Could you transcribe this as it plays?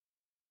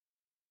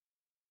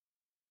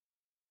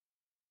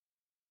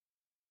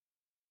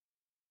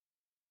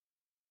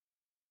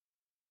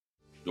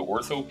the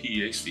Ortho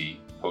PAC,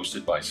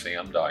 hosted by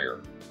Sam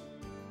Dyer.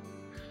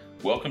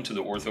 Welcome to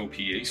the Ortho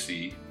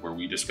PAC, where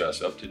we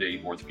discuss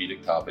up-to-date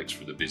orthopedic topics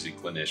for the busy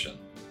clinician.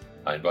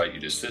 I invite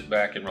you to sit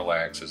back and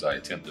relax as I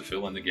attempt to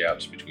fill in the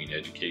gaps between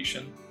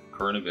education,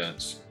 current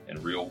events,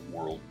 and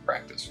real-world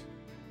practice.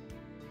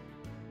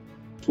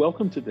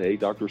 Welcome today,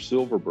 Dr.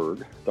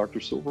 Silverberg. Dr.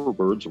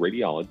 Silverberg's a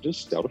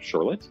radiologist out of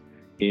Charlotte,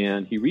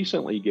 and he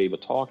recently gave a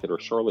talk at our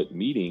Charlotte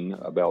meeting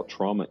about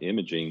trauma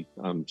imaging.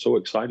 I'm so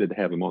excited to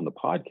have him on the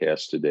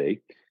podcast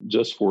today.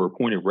 Just for a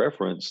point of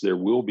reference, there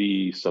will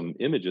be some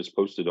images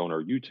posted on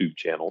our YouTube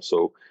channel.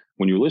 So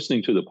when you're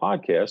listening to the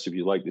podcast, if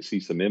you'd like to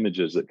see some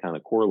images that kind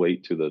of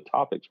correlate to the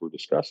topics we're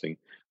discussing,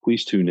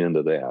 please tune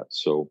into that.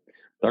 So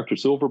Dr.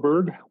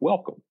 Silverberg,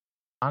 welcome.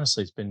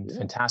 Honestly, it's been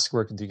fantastic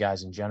working with you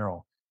guys in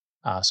general.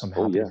 So I'm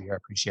happy to be here. I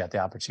appreciate the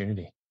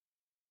opportunity.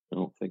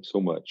 Oh, thanks so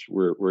much.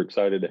 We're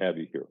excited to have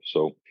you here.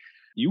 So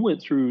you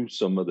went through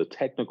some of the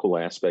technical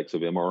aspects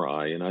of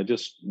MRI, and I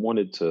just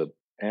wanted to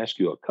ask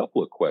you a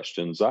couple of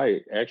questions. I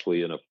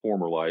actually, in a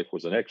former life,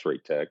 was an X-ray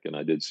tech, and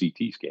I did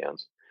CT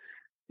scans.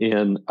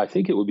 And I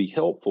think it would be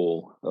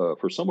helpful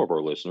for some of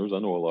our listeners. I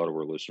know a lot of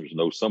our listeners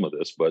know some of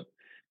this, but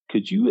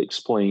could you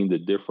explain the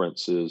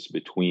differences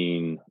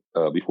between,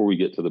 before we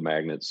get to the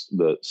magnets,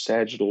 the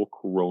sagittal,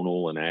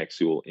 coronal, and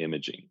axial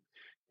imaging?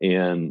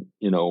 And,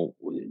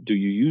 do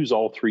you use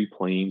all three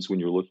planes when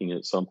you're looking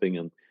at something,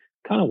 and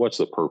kind of what's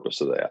the purpose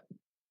of that?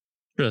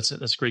 Sure,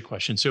 that's a great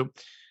question. So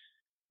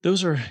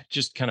those are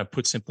just kind of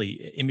put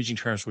simply imaging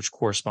terms which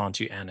correspond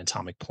to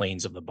anatomic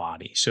planes of the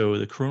body. So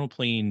the coronal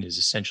plane is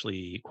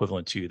essentially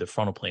equivalent to the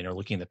frontal plane, or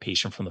looking at the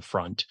patient from the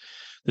front.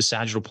 The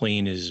sagittal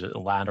plane is a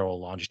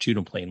lateral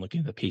longitudinal plane, looking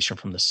at the patient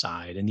from the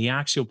side. And the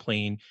axial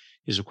plane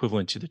is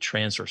equivalent to the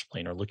transverse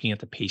plane, or looking at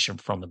the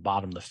patient from the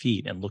bottom of the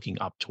feet and looking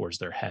up towards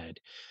their head.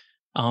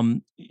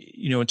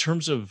 In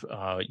terms of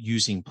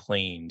using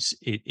planes,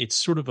 it's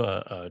sort of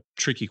a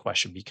tricky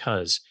question,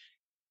 because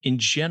in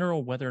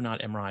general, whether or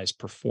not MRIs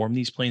perform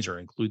these planes or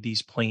include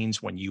these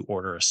planes when you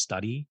order a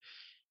study,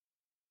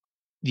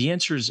 the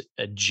answer is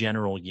a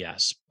general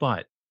yes,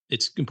 but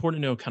it's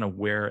important to know kind of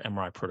where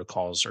MRI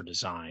protocols are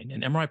designed.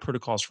 And MRI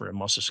protocols for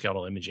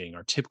musculoskeletal imaging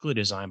are typically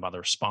designed by the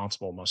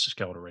responsible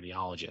musculoskeletal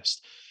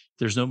radiologist.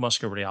 There's no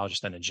muscular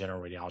radiologist, then a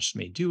general radiologist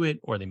may do it,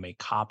 or they may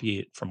copy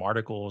it from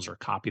articles or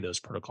copy those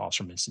protocols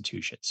from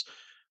institutions.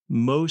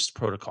 Most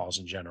protocols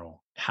in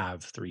general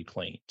have three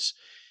planes.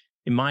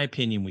 In my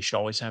opinion, we should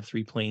always have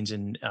three planes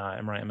in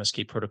MRI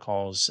MSK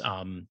protocols.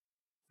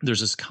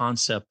 There's this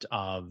concept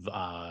of,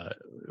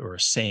 or a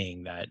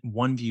saying, that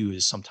one view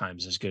is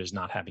sometimes as good as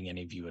not having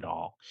any view at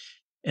all.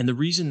 And the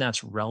reason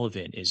that's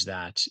relevant is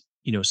that,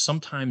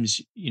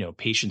 sometimes,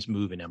 patients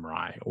move in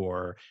MRI,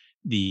 or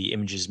the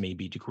images may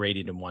be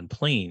degraded in one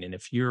plane. And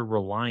if you're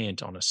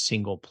reliant on a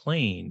single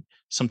plane,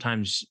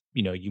 sometimes,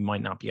 you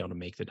might not be able to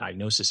make the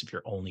diagnosis if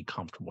you're only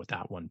comfortable with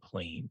that one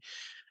plane.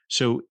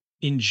 So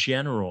in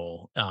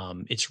general,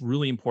 it's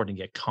really important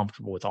to get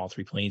comfortable with all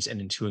three planes, and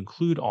then to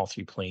include all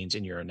three planes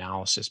in your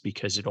analysis,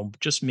 because it'll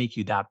just make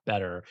you that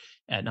better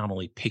at not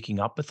only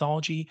picking up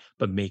pathology,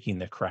 but making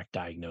the correct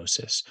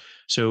diagnosis.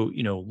 So,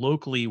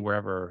 locally,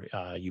 wherever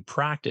you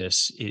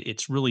practice,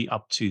 it's really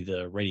up to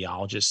the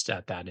radiologist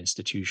at that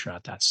institution or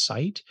at that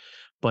site.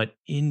 But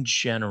in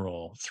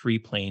general, three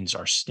planes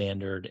are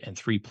standard, and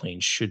three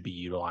planes should be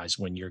utilized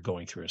when you're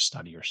going through a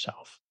study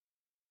yourself.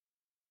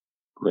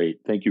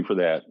 Great. Thank you for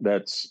that.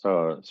 That's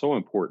so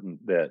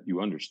important that you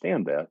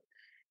understand that.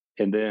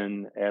 And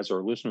then as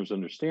our listeners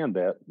understand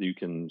that, you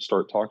can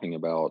start talking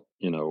about,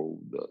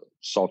 the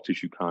soft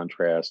tissue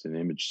contrast and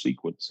image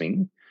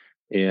sequencing.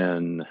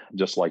 And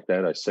just like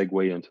that, I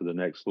segue into the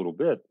next little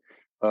bit.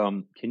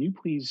 Can you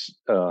please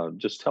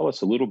just tell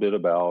us a little bit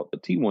about the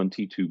T1,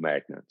 T2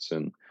 magnets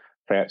and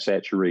fat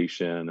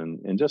saturation,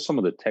 and just some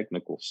of the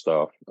technical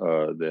stuff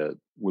that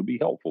would be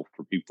helpful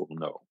for people to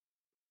know?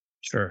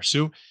 Sure.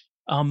 So,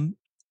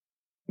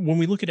 when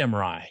we look at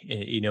MRI,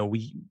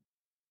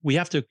 we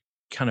have to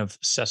kind of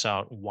suss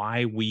out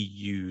why we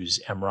use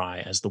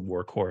MRI as the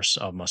workhorse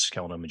of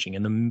musculoskeletal imaging.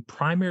 And the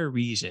primary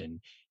reason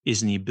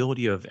is in the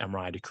ability of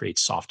MRI to create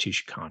soft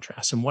tissue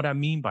contrast. And what I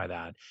mean by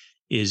that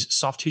is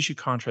soft tissue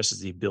contrast is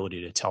the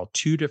ability to tell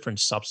two different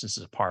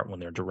substances apart when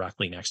they're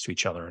directly next to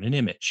each other in an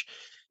image.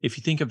 If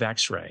you think of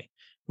X-ray,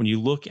 when you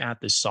look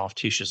at the soft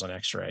tissues on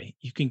X-ray,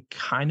 you can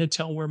kind of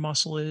tell where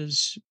muscle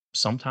is.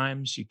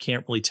 Sometimes you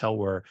can't really tell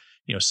where,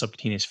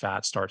 subcutaneous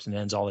fat starts and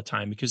ends all the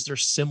time, because they're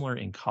similar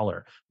in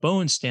color.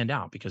 Bones stand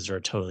out because they're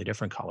a totally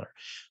different color.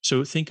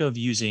 So think of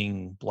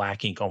using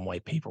black ink on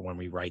white paper when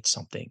we write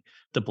something.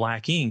 The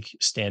black ink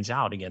stands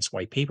out against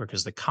white paper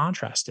because the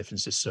contrast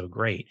difference is so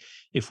great.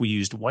 If we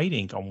used white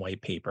ink on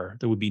white paper,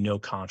 there would be no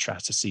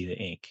contrast to see the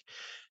ink.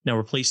 Now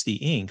replace the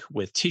ink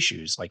with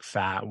tissues like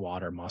fat,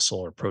 water, muscle,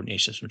 or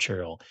proteinaceous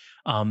material.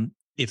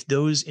 If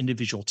those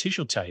individual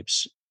tissue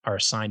types are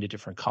assigned a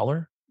different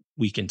color,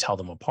 we can tell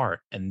them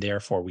apart, and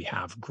therefore we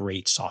have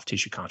great soft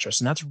tissue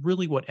contrast. And that's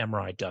really what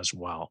MRI does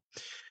well.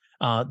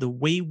 The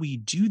way we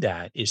do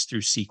that is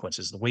through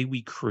sequences. The way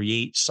we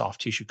create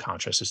soft tissue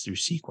contrast is through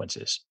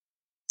sequences.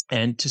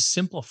 And to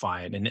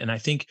simplify it, and I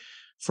think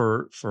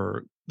for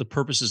the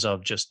purposes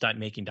of just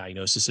making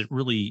diagnosis, it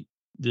really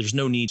there's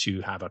no need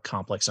to have a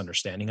complex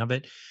understanding of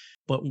it.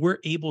 But we're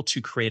able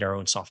to create our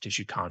own soft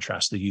tissue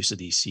contrast, the use of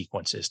these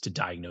sequences to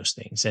diagnose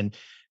things. And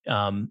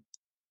um,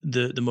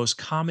 the most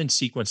common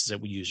sequences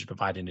that we use are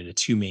divided into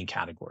two main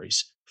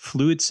categories: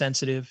 fluid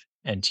sensitive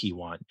and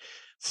T1.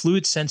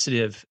 Fluid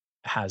sensitive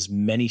has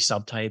many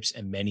subtypes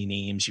and many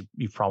names.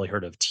 You've probably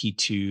heard of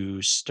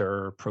T2,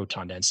 stir,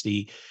 proton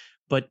density.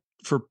 But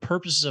for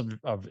purposes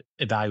of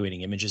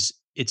evaluating images,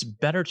 it's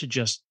better to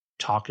just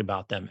talk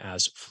about them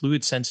as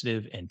fluid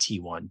sensitive and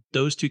T1.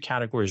 Those two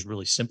categories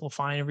really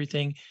simplify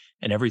everything,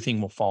 and everything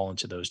will fall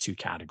into those two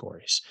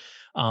categories.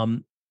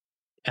 Um,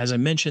 as I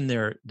mentioned,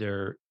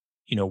 there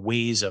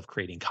ways of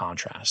creating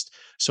contrast.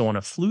 So on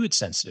a fluid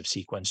sensitive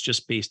sequence,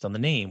 just based on the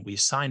name, we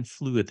assign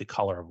fluid the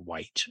color of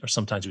white, or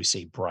sometimes we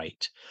say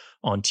bright.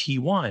 On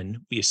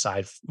T1,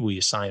 we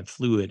assign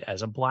fluid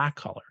as a black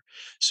color.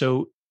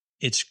 So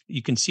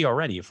you can see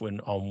already if when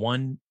on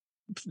one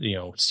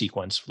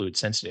sequence fluid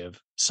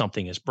sensitive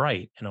something is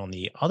bright, and on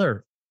the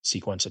other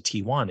sequence of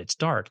T1 it's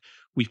dark,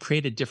 we've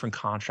created different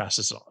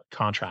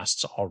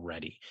contrasts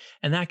already.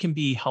 And that can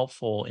be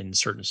helpful in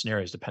certain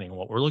scenarios depending on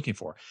what we're looking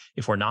for.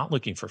 If we're not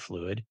looking for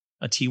fluid,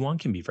 a T1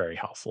 can be very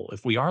helpful.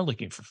 If we are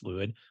looking for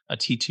fluid, a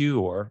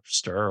T2 or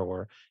stir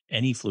or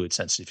any fluid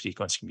sensitive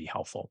sequence can be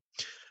helpful.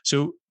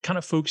 So kind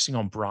of focusing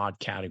on broad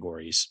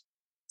categories,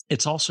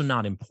 it's also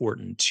not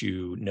important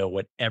to know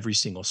what every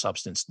single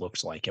substance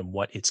looks like and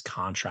what its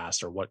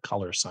contrast or what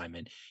color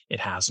assignment it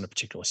has in a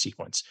particular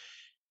sequence.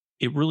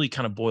 It really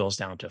kind of boils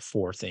down to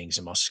four things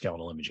in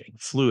musculoskeletal imaging: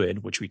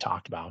 fluid, which we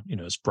talked about,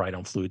 is bright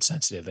on fluid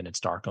sensitive and it's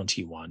dark on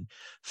T1;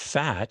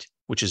 fat,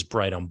 which is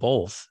bright on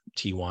both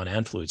T1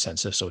 and fluid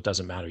sensitive, so it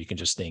doesn't matter, you can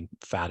just think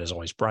fat is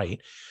always bright;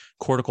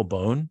 cortical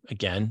bone,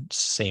 again,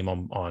 same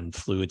on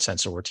fluid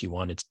sensitive or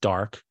T1, it's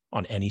dark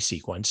on any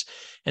sequence;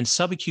 and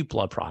subacute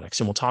blood products.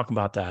 And we'll talk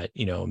about that,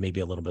 maybe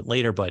a little bit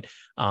later, but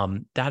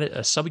that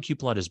subacute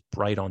blood is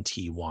bright on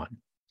T1.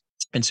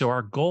 And so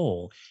our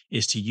goal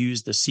is to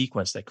use the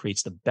sequence that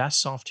creates the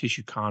best soft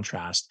tissue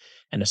contrast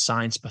and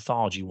assigns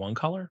pathology one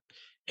color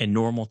and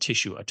normal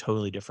tissue a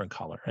totally different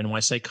color. And when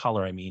I say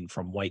color, I mean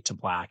from white to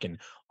black and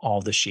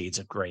all the shades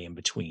of gray in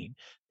between.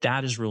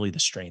 That is really the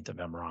strength of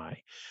MRI.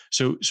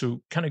 So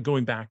kind of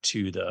going back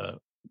to the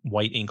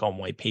white ink on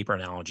white paper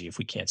analogy, if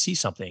we can't see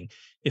something,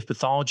 if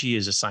pathology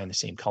is assigned the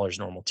same color as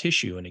normal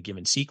tissue in a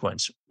given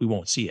sequence, we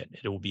won't see it.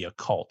 It will be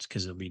occult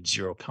because it'll be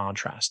zero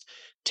contrast.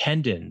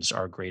 Tendons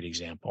are a great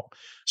example.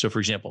 So for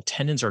example,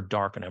 tendons are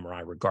dark on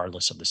MRI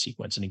regardless of the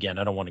sequence. And again,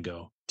 I don't want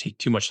to take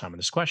too much time on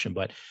this question,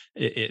 but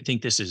I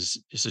think this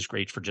is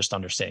great for just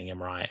understanding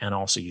MRI and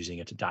also using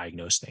it to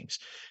diagnose things.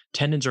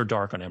 Tendons are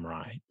dark on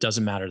MRI.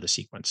 Doesn't matter the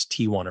sequence,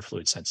 T1 or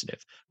fluid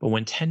sensitive. But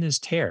when tendons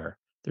tear,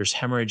 there's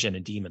hemorrhage and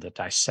edema that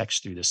dissects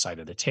through the site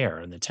of the tear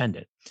in the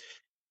tendon.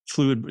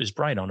 Fluid is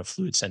bright on a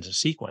fluid sensitive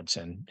sequence,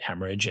 and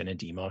hemorrhage and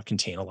edema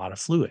contain a lot of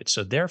fluid.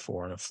 So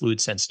therefore, in a fluid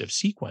sensitive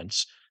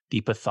sequence, the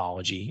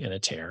pathology in a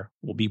tear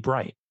will be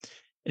bright.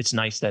 It's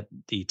nice that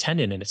the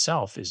tendon in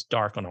itself is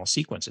dark on all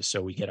sequences.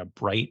 So we get a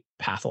bright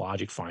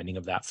pathologic finding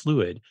of that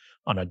fluid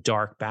on a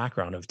dark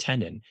background of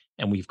tendon.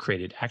 And we've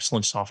created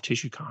excellent soft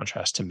tissue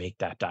contrast to make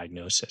that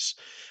diagnosis.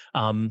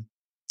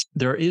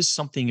 There is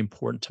something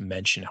important to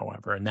mention,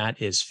 however, and that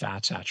is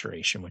fat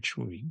saturation, which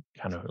we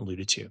kind of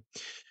alluded to.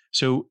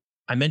 So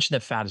I mentioned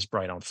that fat is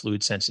bright on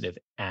fluid sensitive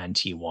and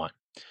T1.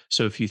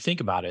 So if you think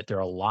about it, there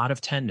are a lot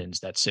of tendons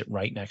that sit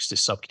right next to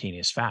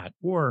subcutaneous fat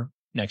or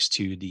next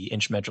to the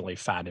intramedullary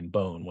fat and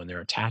bone when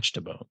they're attached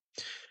to bone.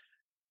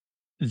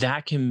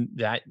 That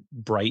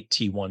bright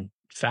T1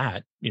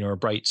 fat, or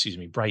bright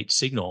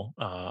signal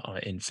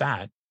in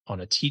fat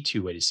on a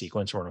T2 weighted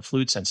sequence or on a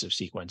fluid sensitive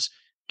sequence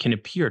can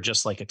appear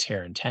just like a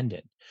tear in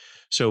tendon.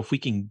 So if we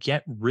can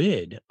get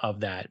rid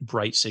of that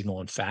bright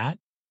signal in fat,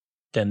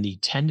 then the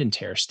tendon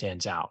tear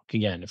stands out.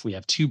 Again, if we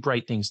have two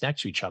bright things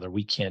next to each other,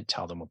 we can't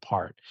tell them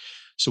apart.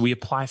 So we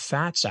apply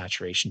fat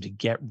saturation to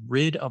get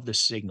rid of the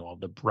signal, of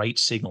the bright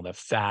signal that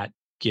fat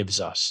gives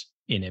us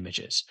in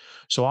images.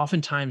 So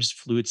oftentimes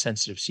fluid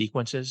sensitive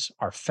sequences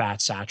are fat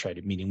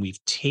saturated, meaning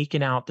we've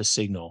taken out the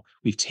signal,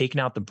 we've taken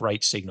out the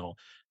bright signal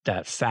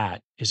that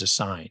fat is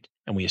assigned,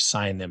 and we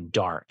assign them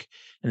dark.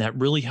 And that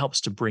really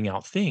helps to bring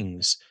out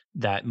things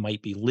that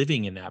might be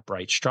living in that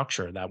bright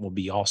structure that will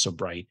be also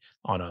bright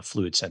on a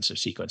fluid sensitive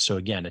sequence. So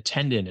again, a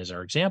tendon is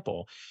our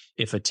example.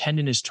 If a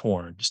tendon is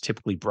torn, it's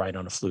typically bright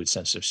on a fluid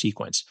sensitive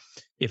sequence.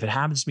 If it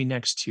happens to be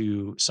next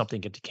to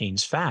something that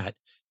contains fat,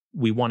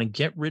 we want to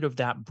get rid of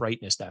that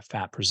brightness that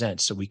fat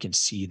presents so we can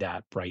see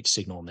that bright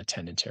signal in the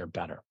tendon tear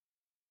better.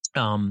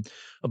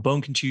 A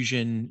bone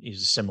contusion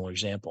is a similar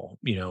example.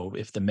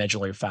 If the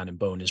medullary fat in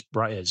bone is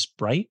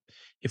bright,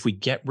 if we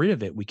get rid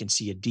of it, we can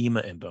see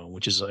edema in bone,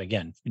 which is,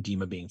 again,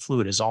 edema being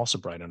fluid, is also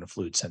bright on a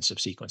fluid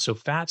sensitive sequence. So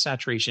fat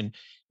saturation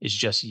is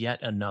just yet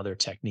another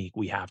technique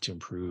we have to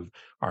improve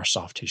our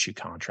soft tissue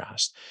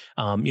contrast.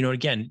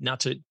 Again,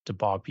 not to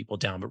bog people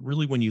down, but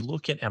really when you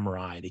look at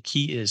MRI, the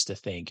key is to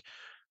think,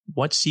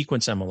 what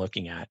sequence am I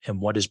looking at,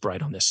 and what is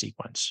bright on this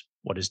sequence?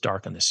 What is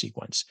dark on this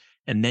sequence?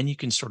 And then you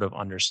can sort of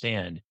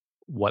understand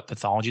what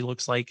pathology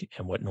looks like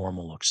and what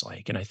normal looks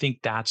like. And I think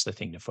that's the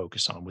thing to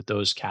focus on, with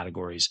those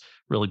categories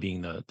really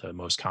being the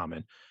most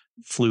common: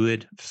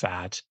 fluid,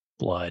 fat,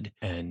 blood,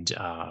 and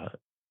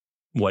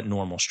what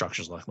normal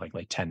structures look like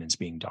tendons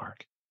being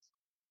dark.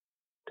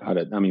 Got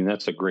it. I mean,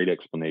 that's a great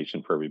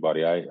explanation for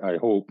everybody. I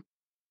hope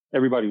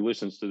everybody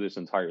listens to this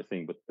entire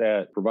thing, but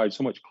that provides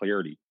so much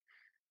clarity.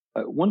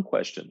 One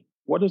question: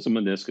 what does a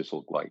meniscus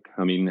look like?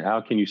 I mean,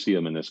 how can you see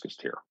a meniscus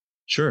tear?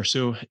 Sure.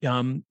 So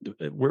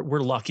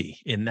we're lucky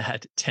in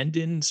that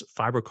tendons,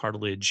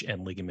 fibrocartilage,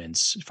 and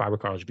ligaments,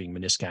 fibrocartilage being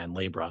menisci and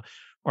labra,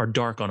 are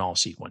dark on all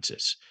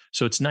sequences.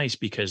 So it's nice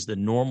because the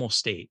normal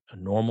state, a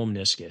normal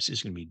meniscus,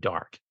 is going to be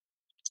dark.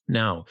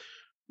 Now,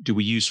 do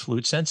we use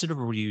fluid sensitive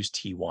or we use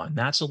T1?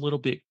 That's a little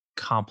bit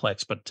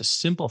complex, but to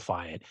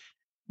simplify it,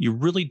 you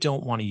really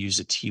don't want to use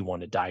a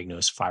T1 to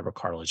diagnose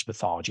fibrocartilage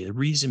pathology. The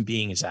reason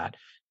being is that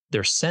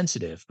they're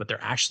sensitive, but they're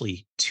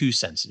actually too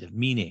sensitive,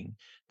 meaning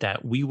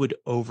that we would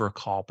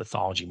overcall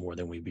pathology more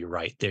than we'd be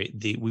right.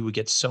 We would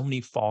get so many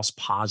false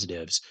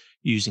positives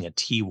using a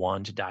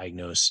T1 to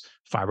diagnose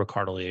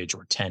fibrocartilage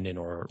or tendon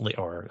or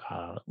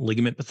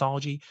ligament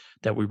pathology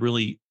that we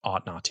really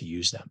ought not to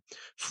use them.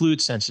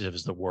 Fluid sensitive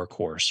is the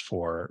workhorse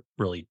for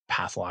really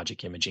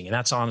pathologic imaging. And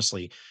that's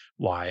honestly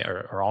why,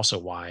 or also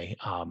why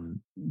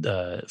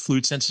the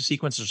fluid sensitive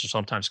sequences are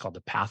sometimes called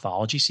the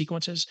pathology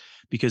sequences,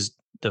 because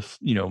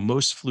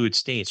most fluid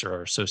states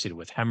are associated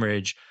with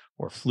hemorrhage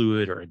or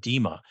fluid or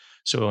edema.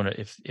 So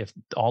if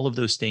all of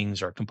those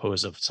things are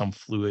composed of some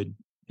fluid,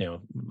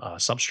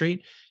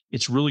 substrate,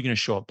 it's really going to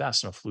show up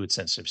best in a fluid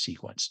sensitive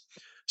sequence.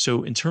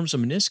 So in terms of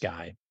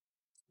menisci,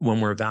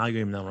 when we're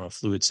evaluating them on a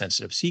fluid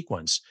sensitive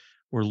sequence,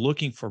 we're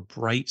looking for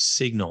bright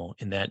signal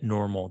in that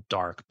normal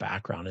dark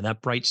background. And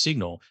that bright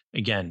signal,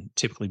 again,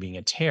 typically being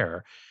a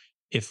tear,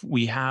 if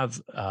we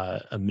have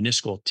a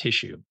meniscal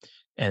tissue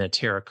and a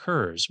tear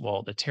occurs,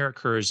 well, the tear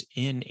occurs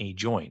in a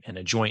joint, and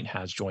a joint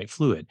has joint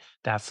fluid.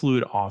 That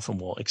fluid often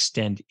will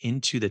extend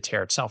into the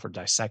tear itself or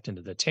dissect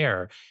into the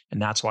tear,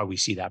 and that's why we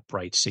see that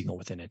bright signal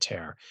within a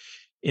tear.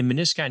 In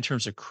menisci, in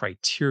terms of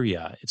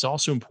criteria, it's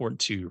also important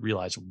to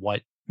realize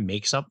what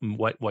makes up and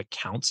what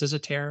counts as a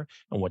tear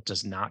and what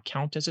does not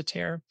count as a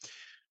tear.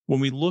 When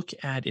we look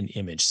at an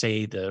image,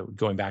 say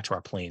going back to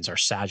our planes, our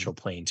sagittal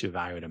plane to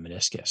evaluate a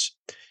meniscus,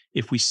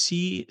 if we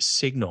see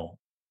signal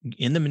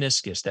in the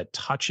meniscus that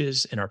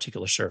touches an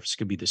articular surface, it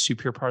could be the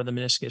superior part of the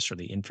meniscus or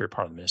the inferior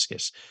part of the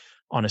meniscus,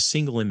 on a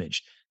single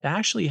image, that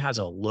actually has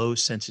a low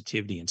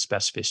sensitivity and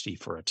specificity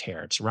for a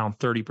tear. It's around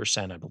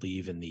 30%, I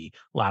believe, in the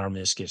lateral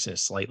meniscus, and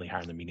it's slightly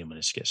higher in the medial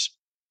meniscus.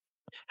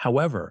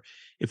 However,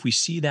 if we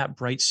see that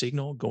bright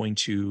signal going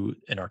to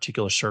an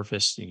articular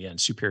surface, again,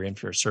 superior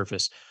inferior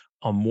surface,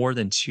 on more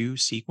than two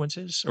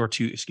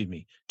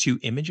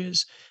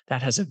images,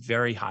 that has a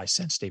very high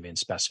sensitivity and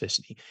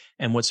specificity.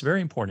 And what's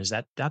very important is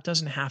that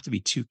doesn't have to be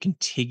two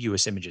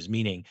contiguous images,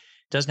 meaning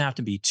it doesn't have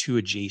to be two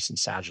adjacent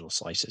sagittal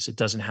slices. It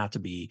doesn't have to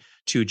be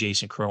two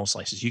adjacent coronal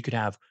slices. You could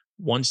have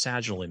one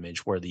sagittal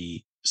image where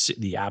the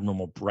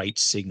abnormal bright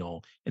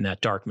signal in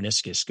that dark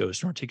meniscus goes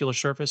to an articular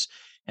surface,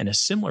 and a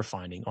similar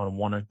finding on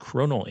one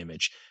coronal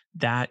image.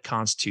 That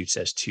constitutes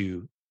as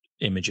two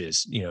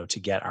images, to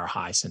get our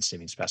high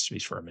sensitivity and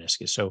specificities for a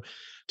meniscus. So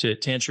to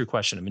answer your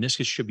question, a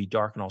meniscus should be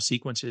dark in all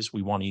sequences.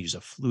 We want to use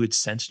a fluid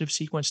sensitive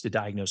sequence to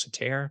diagnose a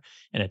tear,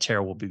 and a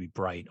tear will be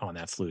bright on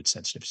that fluid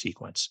sensitive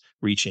sequence,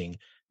 reaching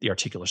the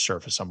articular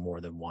surface on more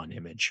than one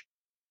image.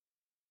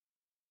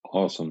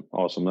 Awesome.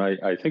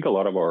 I think a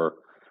lot of our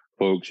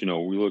folks, we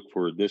look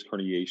for disc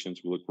herniations,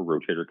 we look for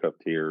rotator cuff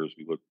tears,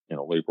 we look,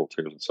 labral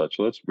tears and such.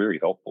 So that's very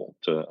helpful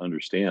to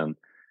understand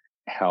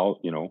how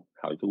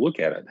to look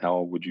at it.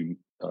 How would you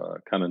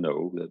kind of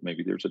know that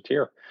maybe there's a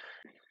tear?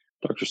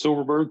 Dr.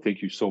 Silverberg,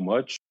 thank you so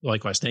much.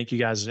 Likewise. Thank you,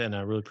 guys. And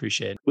I really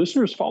appreciate it.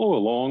 Listeners, follow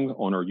along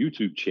on our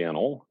YouTube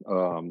channel.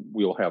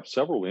 We'll have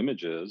several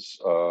images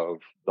of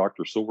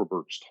Dr.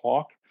 Silverberg's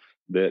talk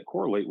that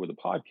correlate with the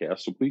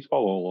podcast. So please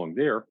follow along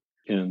there.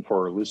 And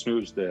for our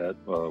listeners that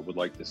would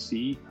like to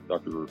see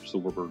Dr.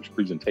 Silverberg's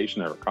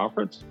presentation at our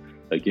conference,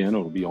 again,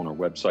 it'll be on our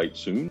website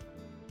soon.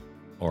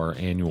 Our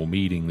annual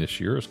meeting this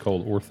year is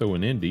called Ortho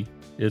in Indy.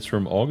 It's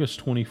from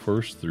August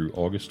 21st through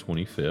August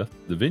 25th.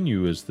 The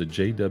venue is the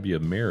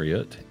JW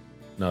Marriott.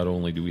 Not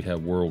only do we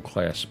have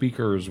world-class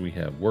speakers, we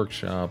have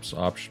workshops,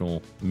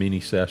 optional mini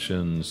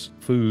sessions,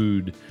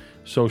 food,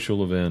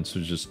 social events.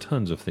 There's just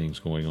tons of things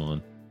going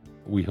on.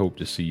 We hope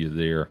to see you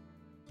there.